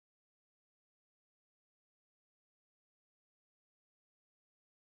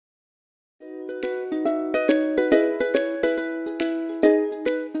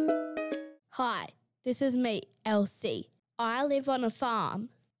This is me, Elsie. I live on a farm.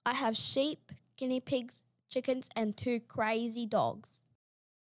 I have sheep, guinea pigs, chickens, and 2 crazy dogs.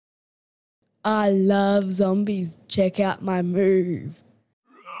 I love zombies. Check out my move.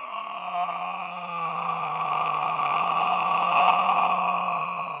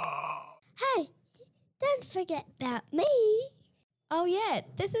 Hey, don't forget about me. Oh yeah,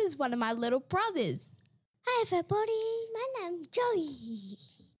 this is one of my little brothers. Hi everybody, my name's Joey.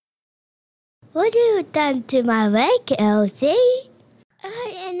 What have you done to my leg, Elsie?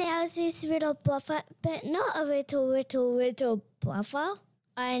 I am Elsie's little brother, but not a little brother.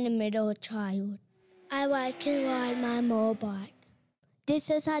 I'm a middle child. I like to ride my motorbike. This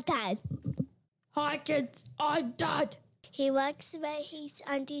is our dad. Hi kids, I'm Dad. He works where his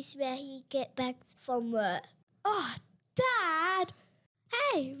aunties where he get back from work. Oh, Dad!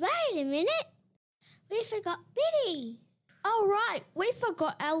 Hey, wait a minute. We forgot Billy. Oh right, we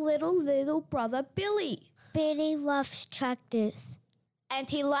forgot our little brother Billy. Billy loves tractors. And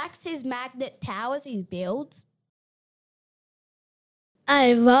he likes his magnet towers he builds.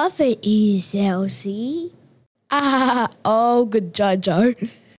 I love it, Elsie. Oh, good Jojo.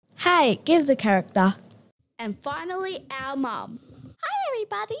 Hey, give the character. And finally, our mum. Hi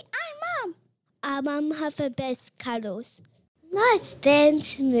everybody, I'm Mum. Our mum has the best cuddles. Nice and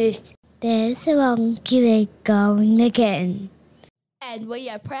smooth. There's a long queue going again. And we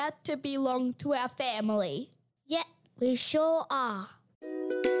are proud to belong to our family. Yeah, we sure are.